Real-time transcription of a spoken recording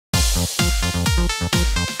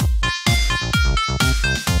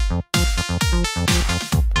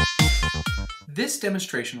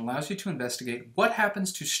demonstration allows you to investigate what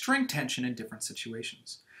happens to string tension in different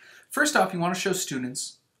situations. First off, you want to show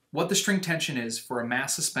students what the string tension is for a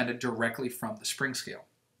mass suspended directly from the spring scale.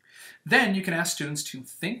 Then you can ask students to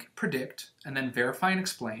think, predict, and then verify and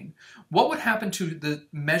explain what would happen to the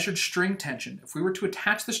measured string tension if we were to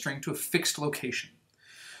attach the string to a fixed location.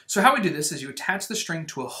 So how we do this is you attach the string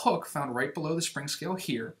to a hook found right below the spring scale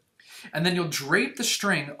here, and then you'll drape the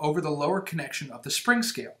string over the lower connection of the spring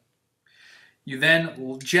scale. You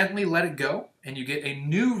then gently let it go, and you get a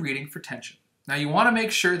new reading for tension. Now you want to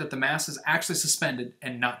make sure that the mass is actually suspended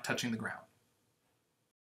and not touching the ground.